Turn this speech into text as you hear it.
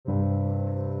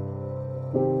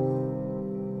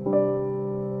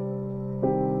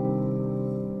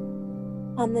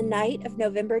On the night of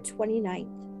November 29th,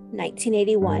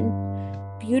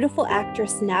 1981, beautiful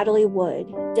actress Natalie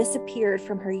Wood disappeared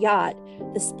from her yacht,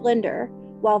 the Splendor,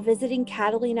 while visiting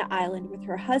Catalina Island with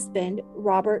her husband,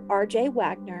 Robert R.J.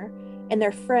 Wagner, and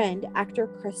their friend, actor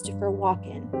Christopher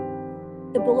Walken.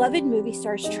 The beloved movie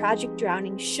star's tragic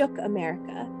drowning shook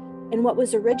America, and what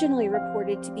was originally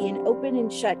reported to be an open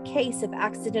and shut case of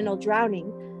accidental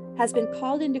drowning has been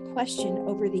called into question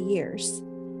over the years.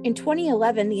 In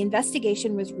 2011, the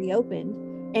investigation was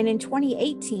reopened, and in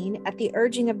 2018, at the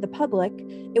urging of the public,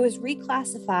 it was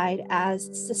reclassified as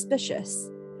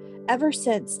suspicious. Ever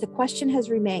since, the question has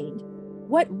remained,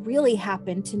 what really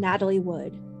happened to Natalie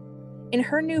Wood? In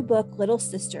her new book, Little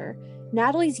Sister,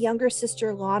 Natalie's younger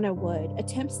sister, Lana Wood,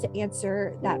 attempts to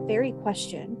answer that very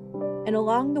question, and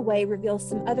along the way reveals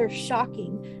some other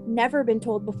shocking, never been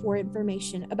told before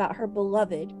information about her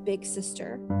beloved big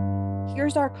sister.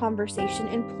 Here's our conversation,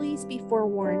 and please be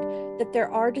forewarned that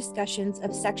there are discussions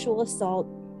of sexual assault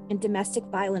and domestic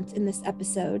violence in this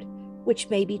episode, which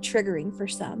may be triggering for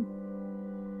some.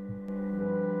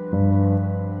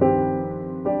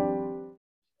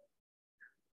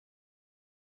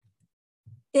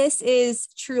 This is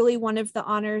truly one of the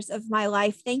honors of my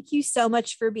life. Thank you so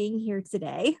much for being here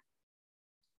today.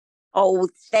 Oh,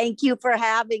 thank you for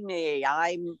having me.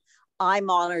 I'm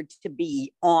honored to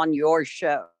be on your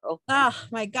show. Oh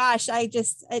my gosh,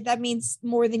 that means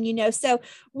more than you know. So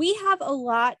we have a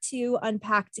lot to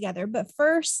unpack together, but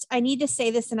first I need to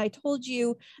say this, and I told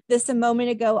you this a moment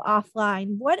ago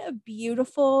offline. What a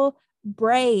beautiful,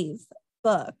 brave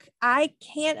book. I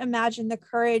can't imagine the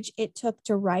courage it took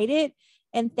to write it.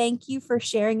 And thank you for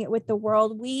sharing it with the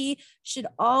world. We should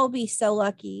all be so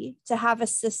lucky to have a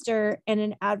sister and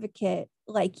an advocate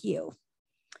like you.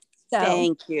 So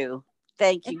thank you.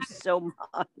 Thank you so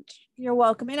much. You're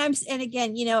welcome. And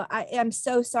again, I'm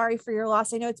so sorry for your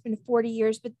loss. I know it's been 40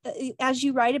 years, but as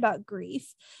you write about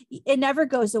grief, it never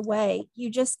goes away. You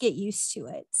just get used to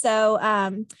it. So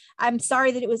I'm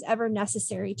sorry that it was ever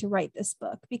necessary to write this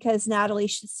book, because Natalie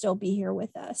should still be here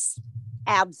with us.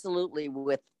 Absolutely.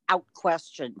 Without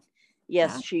question.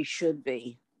 Yes, yeah. She should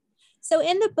be. So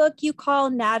in the book, you call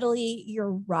Natalie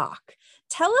your rock.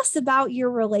 Tell us about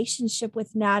your relationship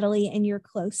with Natalie and your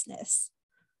closeness.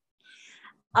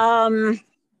 When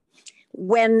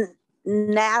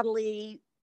Natalie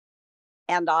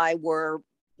and I were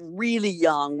really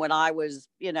young, when I was,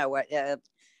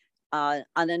 an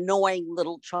annoying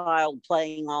little child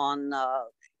playing on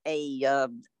a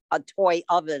toy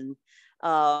oven,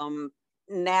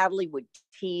 Natalie would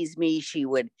tease me. She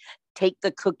would take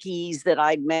the cookies that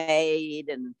I'd made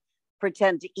and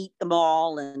pretend to eat them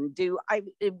all and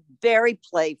very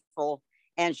playful,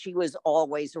 and she was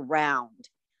always around.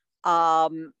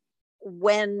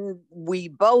 When we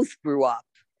both grew up,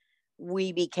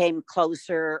 we became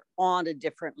closer on a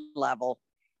different level.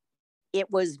 It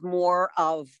was more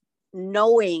of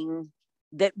knowing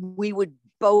that we would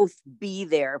both be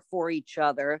there for each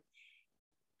other,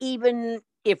 even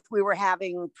if we were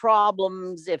having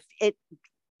problems, if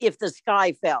the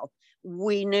sky fell.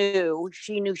 She knew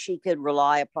she could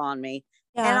rely upon me,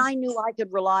 yeah. And I knew I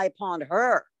could rely upon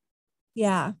her.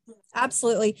 Yeah,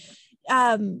 absolutely.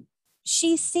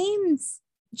 She seems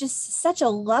just such a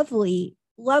lovely,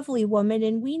 lovely woman.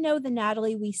 And we know the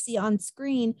Natalie we see on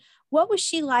screen. What was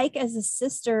she like as a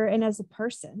sister and as a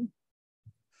person?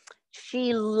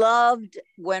 She loved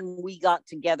when we got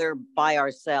together by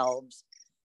ourselves,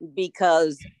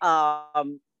 because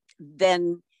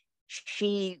then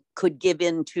she could give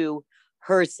in to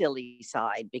her silly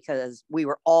side, because we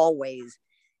were always,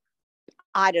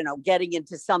 getting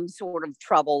into some sort of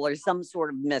trouble or some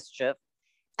sort of mischief.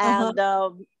 And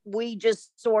we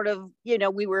just sort of,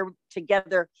 we were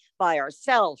together by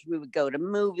ourselves. We would go to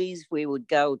movies, we would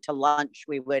go to lunch,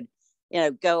 we would,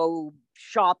 go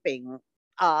shopping,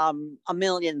 a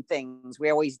million things.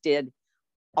 We always did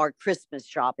our Christmas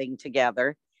shopping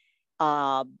together,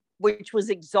 which was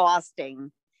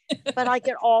exhausting. But I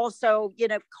could also,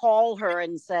 call her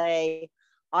and say,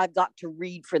 I've got to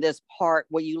read for this part.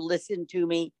 Will you listen to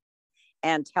me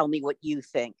and tell me what you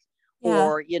think? Yeah.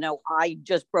 Or, I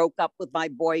just broke up with my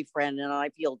boyfriend and I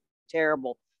feel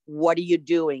terrible. What are you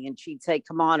doing? And she'd say,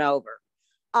 come on over.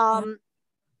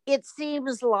 It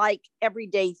seems like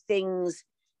everyday things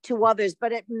to others,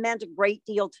 but it meant a great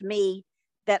deal to me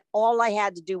that all I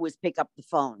had to do was pick up the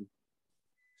phone.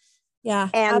 Yeah.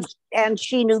 And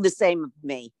she knew the same of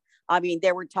me. I mean,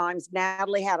 there were times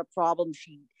Natalie had a problem.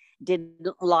 She didn't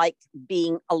like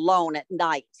being alone at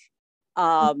night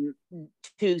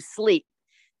to sleep.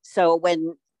 So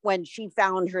when when she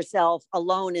found herself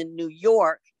alone in New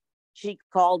York, she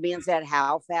called me and said,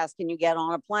 "How fast can you get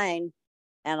on a plane?"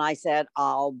 And I said,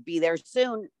 "I'll be there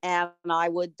soon." And I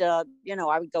would, I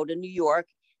would go to New York,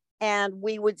 and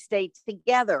we would stay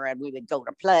together, and we would go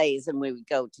to plays, and we would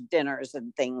go to dinners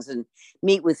and things, and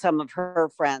meet with some of her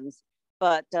friends.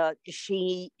 But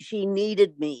she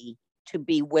needed me to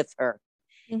be with her.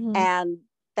 Mm-hmm. And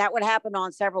that would happen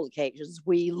on several occasions.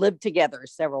 We lived together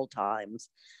several times.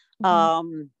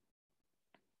 Mm-hmm.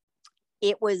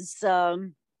 It was a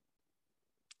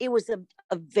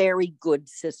very good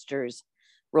sisters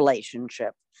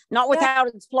relationship, not without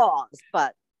its flaws,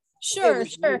 but Sure.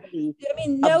 really I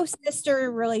mean, no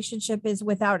sister relationship is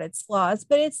without its flaws,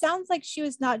 but it sounds like she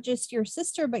was not just your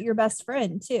sister, but your best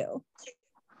friend too.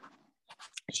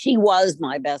 She was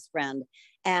my best friend,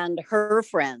 and her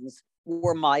friends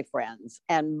were my friends.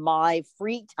 And my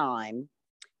free time,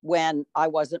 when I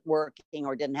wasn't working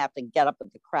or didn't have to get up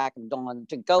at the crack of dawn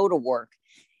to go to work,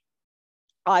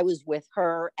 I was with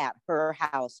her at her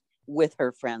house with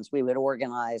her friends. We would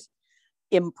organize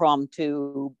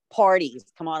impromptu parties,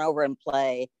 come on over and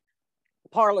play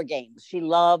parlor games. She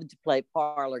loved to play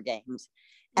parlor games.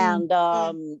 And,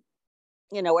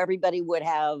 everybody would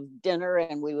have dinner,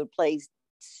 and we would play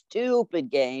stupid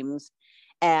games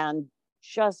and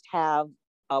just have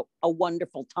a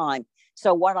wonderful time.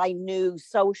 So what I knew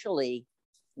socially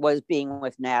was being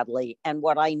with Natalie, and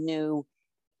what I knew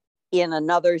in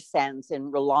another sense,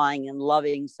 in relying and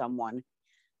loving someone,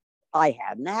 I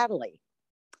had Natalie.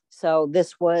 So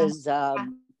this was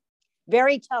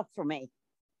very tough for me.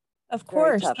 Of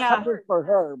course, Tougher for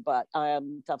her, but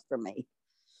tough for me.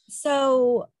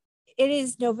 So it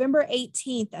is November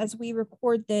 18th as we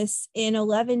record this. In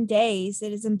 11 days.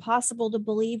 It is impossible to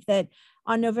believe that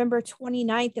on November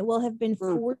 29th, it will have been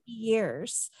 40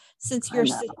 years since your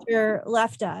sister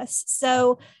left us.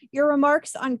 So your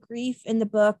remarks on grief in the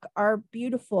book are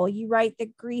beautiful. You write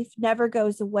that grief never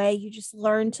goes away. You just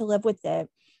learn to live with it.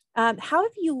 How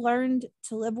have you learned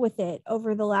to live with it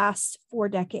over the last 4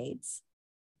 decades?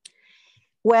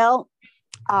 Well,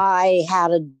 I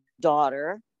had a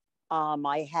daughter.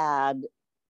 I had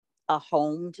a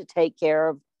home to take care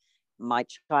of, my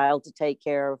child to take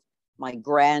care of, my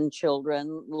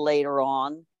grandchildren later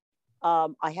on.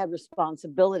 I had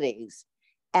responsibilities.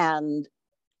 And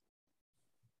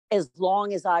as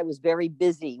long as I was very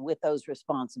busy with those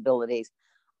responsibilities,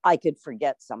 I could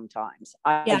forget sometimes.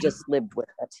 I just lived with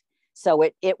it. So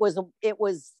it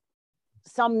was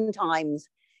sometimes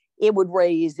it would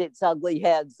raise its ugly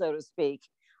head, so to speak.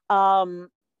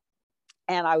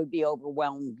 And I would be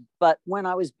overwhelmed. But when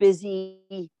I was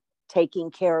busy taking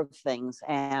care of things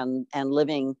and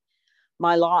living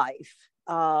my life,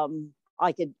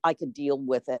 I could deal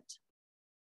with it.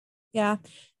 Yeah.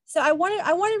 So I want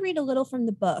to read a little from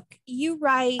the book. You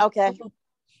write, okay.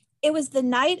 It was the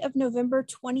night of November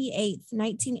 28th,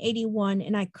 1981,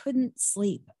 and I couldn't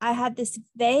sleep. I had this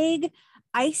vague,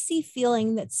 icy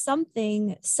feeling that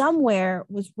something somewhere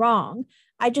was wrong.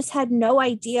 I just had no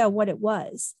idea what it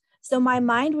was. So my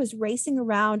mind was racing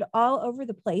around all over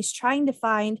the place, trying to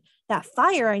find that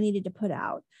fire I needed to put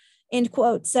out. End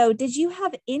quote. So did you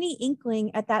have any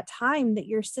inkling at that time that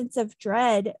your sense of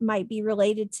dread might be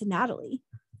related to Natalie?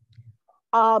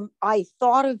 I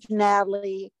thought of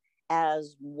Natalie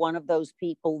as one of those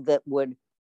people that would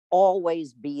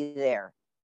always be there.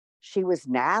 She was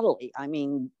Natalie. I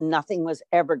mean, nothing was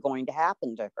ever going to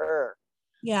happen to her.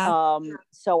 Yeah.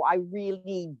 So I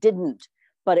really didn't,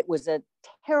 but it was a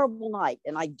terrible night.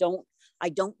 And I don't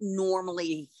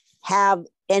normally have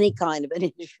any kind of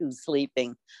an issue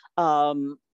sleeping.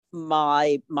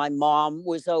 My mom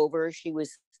was over. She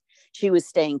was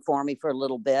staying for me for a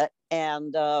little bit.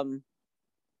 And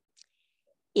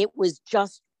it was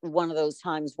just one of those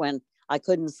times when I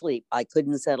couldn't sleep. I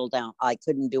couldn't settle down. I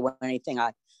couldn't do anything.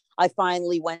 I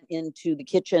finally went into the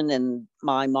kitchen, and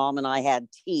my mom and I had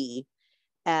tea.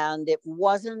 And it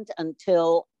wasn't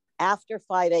until after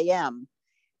 5 a.m.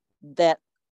 that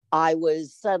I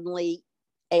was suddenly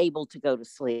able to go to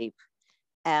sleep.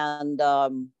 And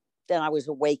then I was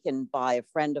awakened by a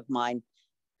friend of mine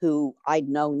who I'd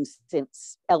known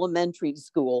since elementary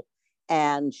school.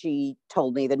 And she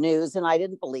told me the news, and I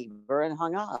didn't believe her and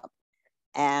hung up.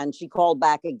 And she called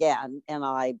back again, and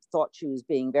I thought she was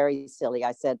being very silly.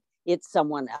 I said, "It's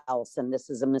someone else, and this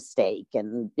is a mistake."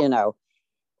 And,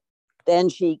 then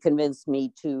she convinced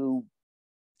me to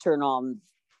turn on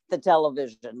the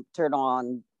television, turn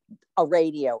on a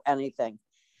radio, anything.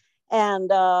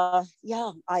 And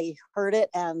I heard it,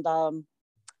 and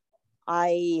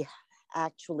I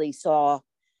actually saw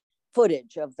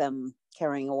footage of them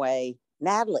carrying away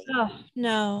Natalie. Oh,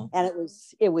 no. And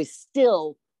it was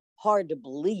still hard to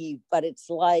believe, but it's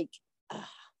like,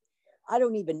 I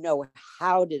don't even know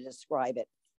how to describe it.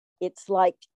 It's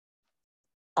like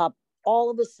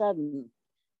all of a sudden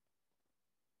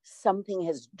something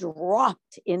has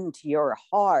dropped into your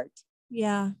heart,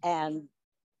 Yeah. and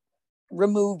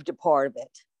removed a part of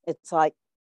it. It's like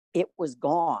it was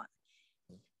gone.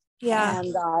 Yeah.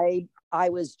 And I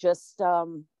was just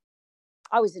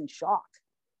I was in shock.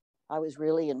 I was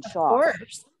really in shock. Of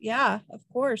course. Yeah, of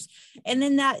course. And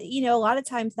then that, a lot of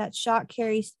times that shock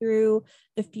carries through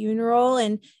the funeral,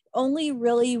 and only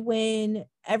really when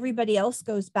everybody else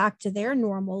goes back to their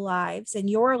normal lives and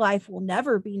your life will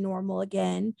never be normal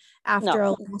again after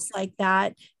a loss like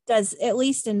that, does, at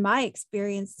least in my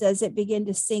experience, does it begin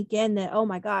to sink in that, oh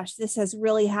my gosh, this has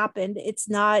really happened. It's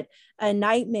not a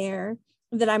nightmare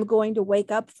that I'm going to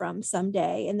wake up from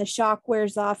someday, and the shock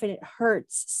wears off and it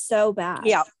hurts so bad.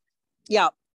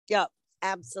 Yeah,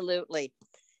 absolutely.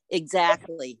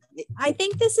 Exactly. I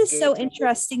think this is so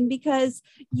interesting because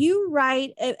you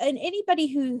write, and anybody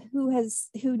who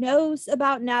knows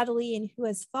about Natalie and who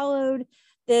has followed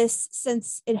this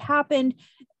since it happened,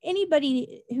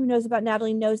 anybody who knows about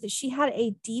Natalie knows that she had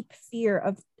a deep fear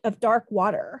of dark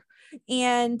water.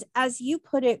 And as you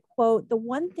put it, quote, the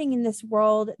one thing in this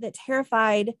world that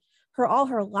terrified her all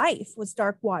her life was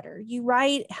dark water. You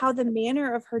write how the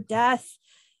manner of her death,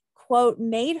 quote,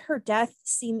 made her death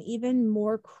seem even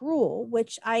more cruel,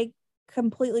 which I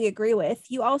completely agree with.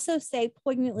 You also say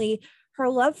poignantly, her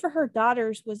love for her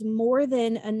daughters was more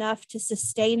than enough to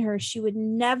sustain her. She would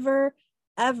never,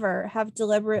 ever have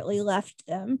deliberately left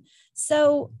them.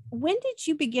 So when did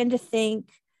you begin to think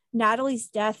Natalie's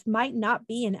death might not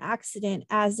be an accident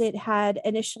as it had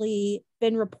initially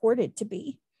been reported to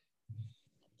be?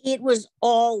 It was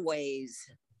always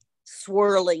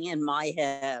swirling in my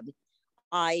head.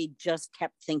 I just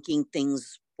kept thinking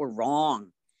things were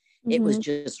wrong. Mm-hmm. It was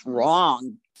just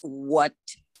wrong. What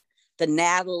the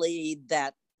Natalie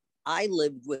that I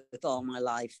lived with all my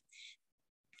life,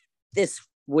 this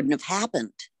wouldn't have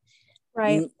happened.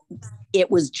 Right. It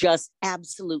was just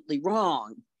absolutely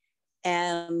wrong.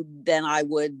 And then I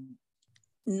would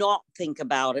not think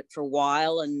about it for a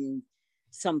while, and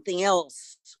something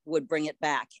else would bring it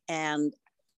back. And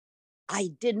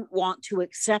I didn't want to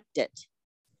accept it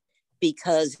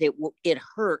because it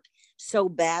hurt so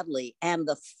badly. And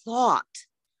the thought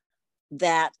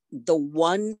that the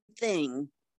one thing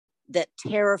that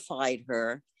terrified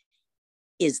her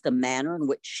is the manner in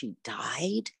which she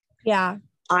died. Yeah.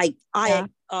 I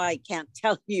can't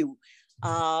tell you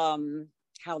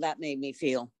how that made me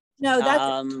feel. No,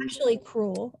 that's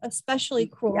especially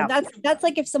cruel. Yeah. That's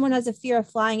like if someone has a fear of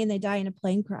flying and they die in a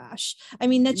plane crash. I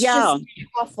mean, that's just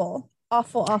awful.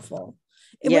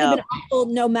 It would have been awful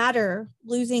no matter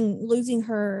losing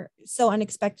her so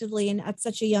unexpectedly and at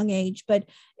such a young age, but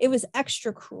it was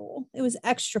extra cruel.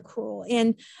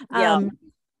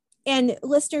 And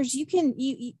listeners,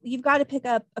 you've got to pick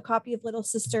up a copy of Little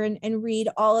Sister and read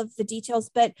all of the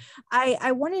details. But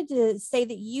I wanted to say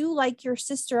that you, like your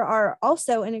sister, are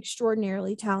also an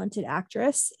extraordinarily talented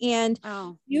actress. And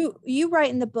you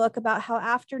write in the book about how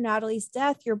after Natalie's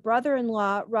death, your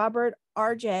brother-in-law, Robert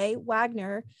R.J.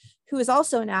 Wagner, who is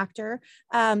also an actor,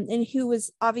 and who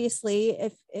was obviously,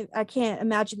 if I can't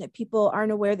imagine that people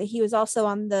aren't aware that he was also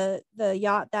on the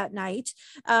yacht that night,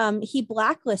 he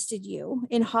blacklisted you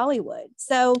in Hollywood.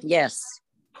 So yes,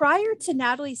 prior to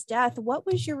Natalie's death, what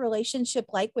was your relationship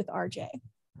like with RJ?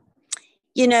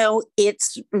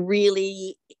 It's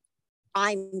really,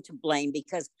 I'm to blame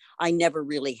because I never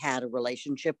really had a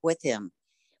relationship with him.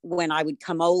 When I would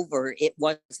come over, it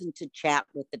wasn't to chat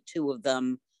with the two of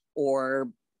them or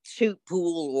shoot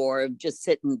pool or just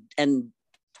sit and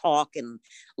talk and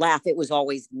laugh. It was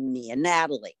always me and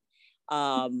Natalie.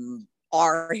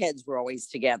 Our heads were always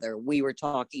together. We were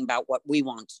talking about what we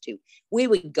wanted to do. We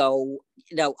would go,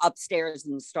 upstairs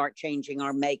and start changing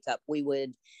our makeup. We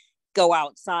would go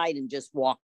outside and just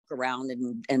walk around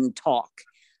and talk.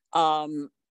 I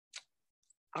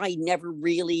never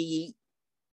really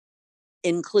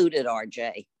included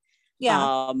RJ.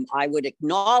 Yeah. I would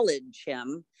acknowledge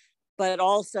him, but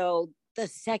also the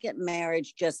second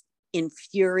marriage just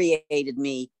infuriated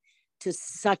me to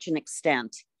such an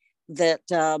extent that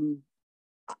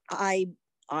I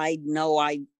know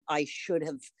I should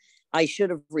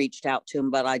have reached out to him,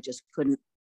 but I just couldn't.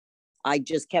 I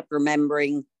just kept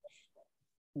remembering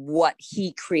what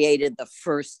he created the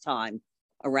first time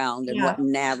around and what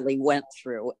Natalie went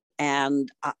through.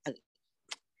 And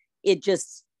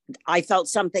I felt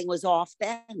something was off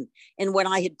then. And when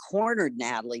I had cornered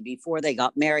Natalie before they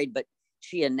got married, but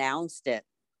she announced it,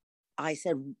 I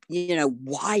said,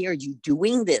 why are you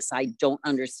doing this? I don't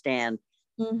understand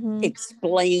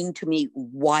Explain to me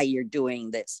why you're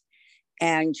doing this.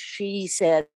 And she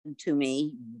said to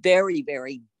me, very,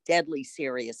 very deadly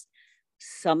serious,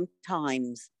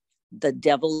 sometimes the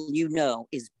devil you know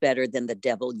is better than the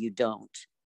devil you don't.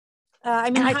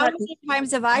 I mean, how many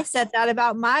times have I said that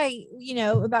about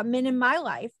about men in my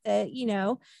life, that,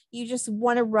 you just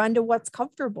want to run to what's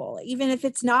comfortable, even if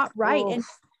it's not right. And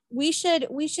we should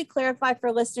clarify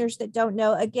for listeners that don't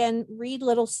know, again, read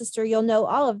Little Sister, you'll know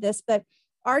all of this, but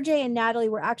RJ and Natalie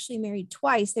were actually married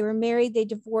twice. They were married, they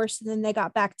divorced, and then they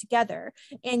got back together.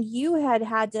 And you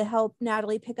had to help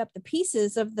Natalie pick up the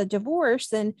pieces of the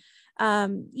divorce. And,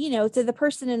 to the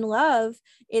person in love,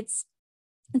 it's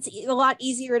a lot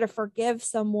easier to forgive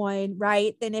someone,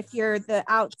 right, than if you're the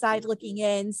outside looking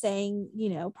in saying,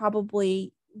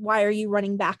 probably, why are you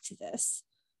running back to this?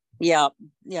 Yeah,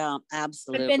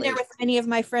 absolutely. I've been there with many of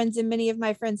my friends, and many of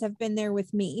my friends have been there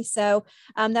with me. So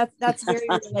that's very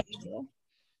relatable.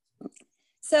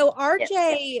 So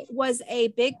RJ was a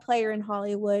big player in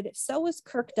Hollywood. So was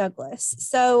Kirk Douglas.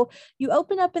 So you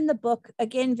open up in the book,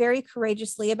 again, very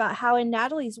courageously, about how, in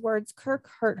Natalie's words, Kirk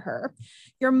hurt her.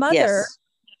 Your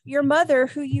mother,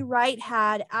 who you write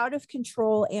had out of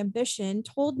control ambition,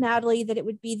 told Natalie that it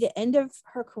would be the end of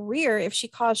her career if she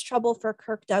caused trouble for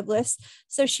Kirk Douglas,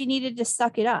 so she needed to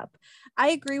suck it up.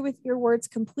 I agree with your words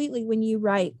completely when you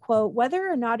write, quote, whether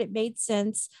or not it made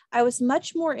sense, I was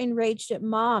much more enraged at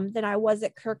Mom than I was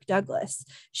at Kirk Douglas.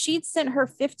 She'd sent her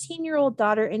 15-year-old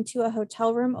daughter into a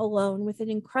hotel room alone with an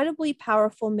incredibly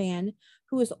powerful man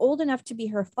who was old enough to be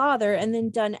her father, and then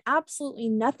done absolutely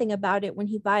nothing about it when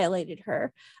he violated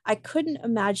her. I couldn't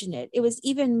imagine it. It was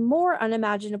even more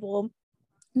unimaginable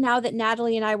now that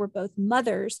Natalie and I were both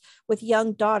mothers with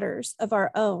young daughters of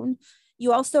our own.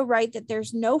 You also write that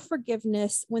there's no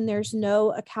forgiveness when there's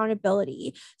no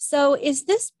accountability. So is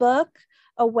this book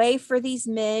a way for these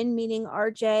men, meaning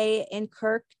RJ and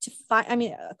Kirk, to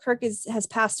Kirk has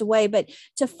passed away, but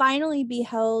to finally be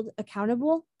held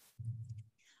accountable?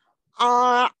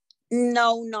 No,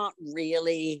 not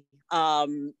really. I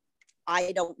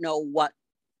don't know what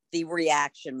the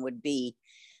reaction would be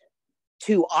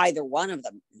to either one of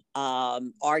them.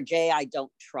 RJ, I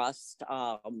don't trust.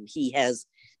 He has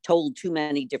told too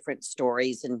many different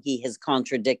stories, and he has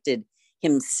contradicted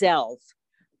himself.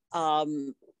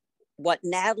 What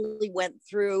Natalie went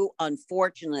through,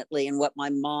 unfortunately, and what my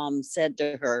mom said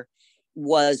to her,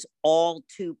 was all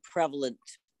too prevalent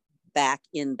back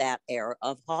in that era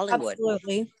of Hollywood.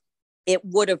 Absolutely. It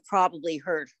would have probably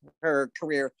hurt her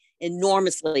career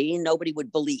enormously. Nobody would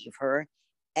believe her.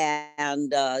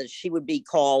 And she would be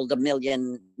called a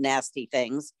million nasty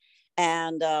things.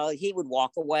 And he would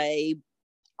walk away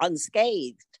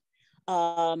unscathed.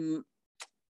 RJ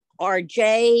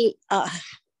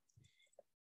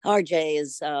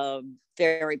is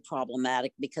very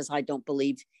problematic because I don't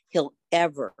believe he'll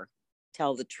ever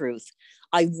tell the truth.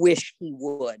 I wish he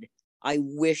would. I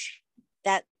wish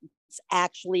that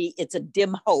it's a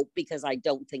dim hope, because I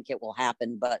don't think it will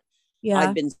happen, but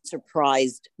I've been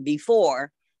surprised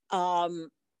before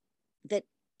that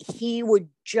he would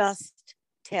just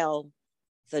tell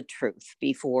the truth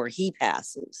before he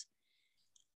passes.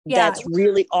 That's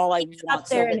really all I want,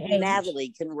 so that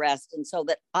Natalie can rest, and so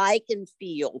that I can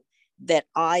feel that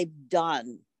I've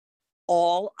done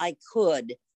all I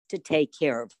could to take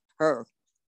care of her.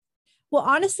 Well,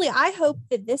 honestly, I hope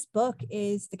that this book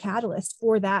is the catalyst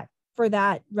for that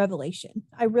revelation.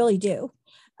 I really do.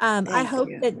 I hope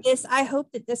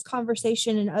that this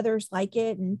conversation and others like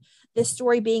it, and this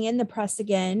story being in the press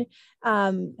again,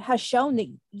 has shown that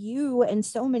you and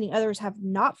so many others have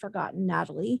not forgotten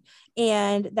Natalie,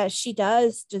 and that she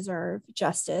does deserve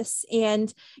justice.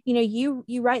 And, you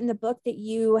write in the book that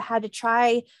you had to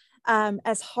try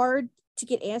as hard to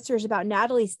get answers about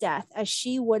Natalie's death as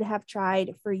she would have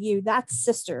tried for you. That's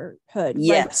sisterhood.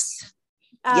 Yes.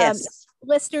 Right? Yes.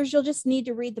 Listeners, you'll just need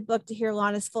to read the book to hear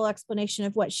Lana's full explanation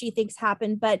of what she thinks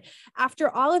happened. But after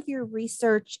all of your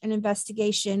research and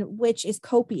investigation, which is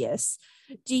copious,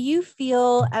 do you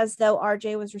feel as though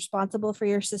RJ was responsible for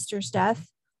your sister's death?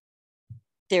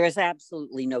 There is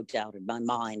absolutely no doubt in my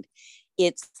mind.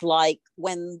 It's like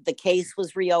when the case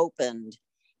was reopened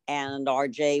and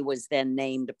RJ was then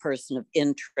named a person of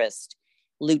interest,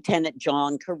 Lieutenant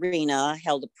John Carina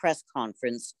held a press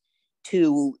conference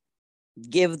to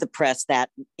give the press that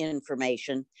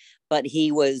information, but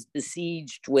he was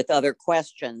besieged with other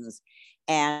questions.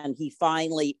 And he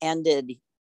finally ended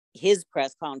his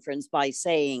press conference by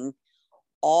saying,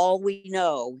 all we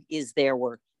know is there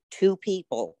were two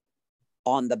people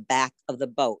on the back of the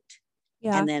boat.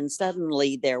 Yeah. And then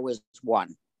suddenly there was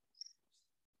one.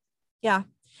 Yeah.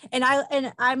 And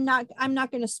I'm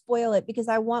not going to spoil it because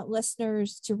I want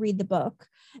listeners to read the book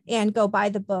and go buy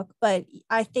the book. But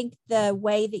I think the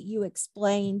way that you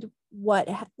explained what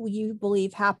you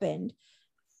believe happened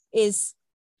is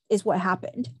what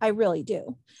happened. I really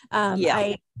do.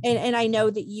 Yeah. I know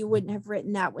that you wouldn't have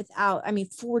written that without,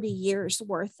 40 years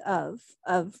worth of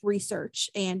research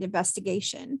and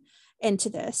investigation into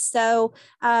this. So,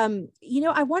 I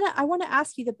want to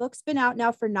ask you, the book's been out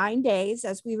now for 9 days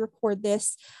as we record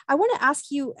this. I want to ask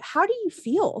you, how do you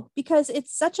feel? Because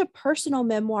it's such a personal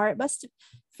memoir. It must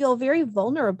feel very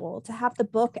vulnerable to have the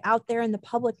book out there in the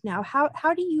public now.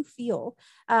 How do you feel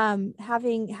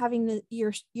having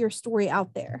your story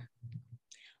out there?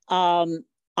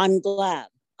 I'm glad.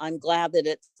 I'm glad that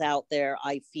it's out there.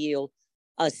 I feel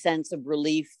a sense of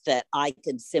relief that I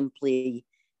could simply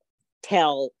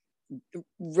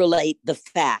relate the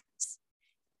facts,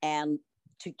 and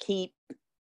to keep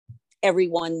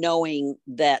everyone knowing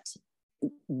that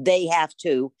they have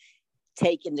to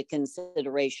take into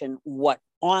consideration what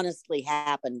honestly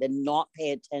happened and not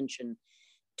pay attention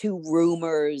to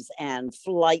rumors and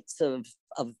flights of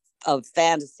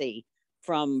fantasy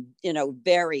from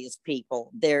various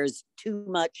people. There's too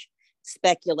much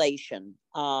speculation.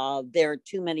 There are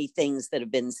too many things that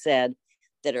have been said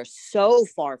that are so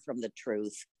far from the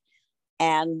truth.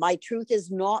 And my truth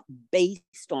is not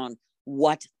based on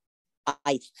what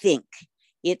I think.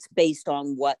 It's based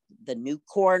on what the new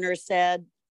coroner said,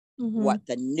 what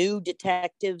the new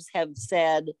detectives have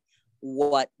said,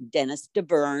 what Dennis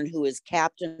DeBurn, who is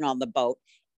captain on the boat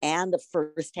and a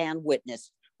firsthand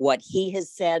witness, what he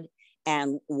has said,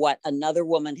 and what another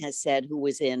woman has said who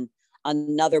was in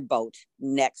another boat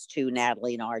next to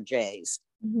Natalie and RJ's.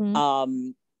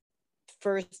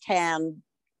 Firsthand,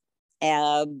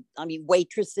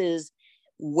 waitresses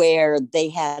where they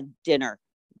had dinner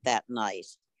that night.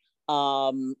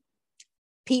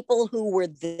 People who were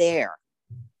there.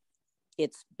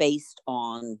 It's based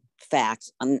on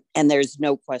facts. And there's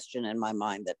no question in my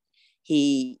mind that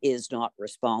he is not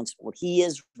responsible. He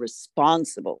is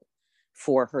responsible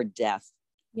for her death.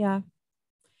 Yeah.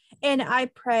 And I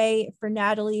pray for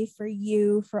Natalie, for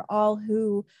you, for all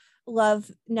who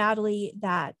love Natalie,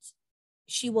 that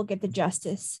she will get the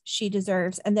justice she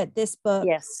deserves, and that this book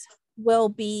will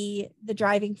be the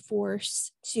driving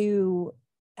force to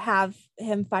have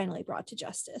him finally brought to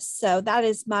justice. So that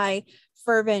is my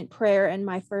fervent prayer and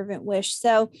my fervent wish.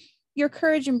 So your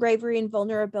courage and bravery and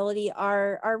vulnerability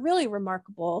are really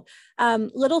remarkable.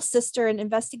 Little Sister, an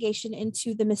investigation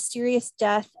into the mysterious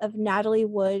death of Natalie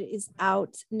Wood, is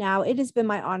out now. It has been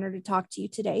my honor to talk to you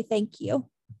today. Thank you.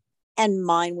 And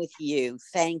mine with you.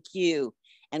 Thank you.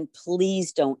 And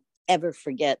please don't ever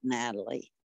forget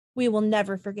Natalie. We will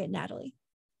never forget Natalie.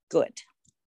 Good.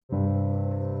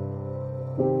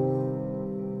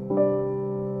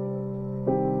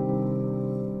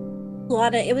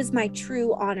 Lana, it was my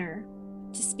true honor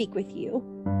to speak with you.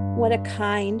 What a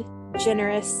kind,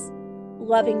 generous,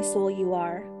 loving soul you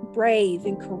are, brave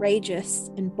and courageous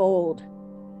and bold.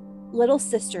 Little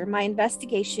Sister, my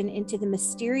investigation into the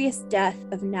mysterious death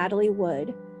of Natalie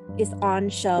Wood, is on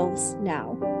shelves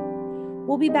now.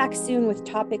 We'll be back soon with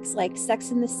topics like Sex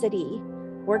in the City,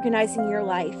 organizing your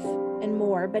life, and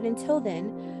more. But until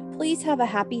then, please have a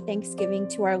happy Thanksgiving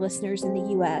to our listeners in the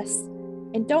U.S.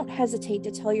 And don't hesitate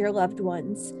to tell your loved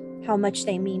ones how much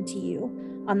they mean to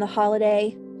you on the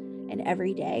holiday and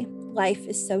every day. Life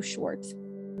is so short.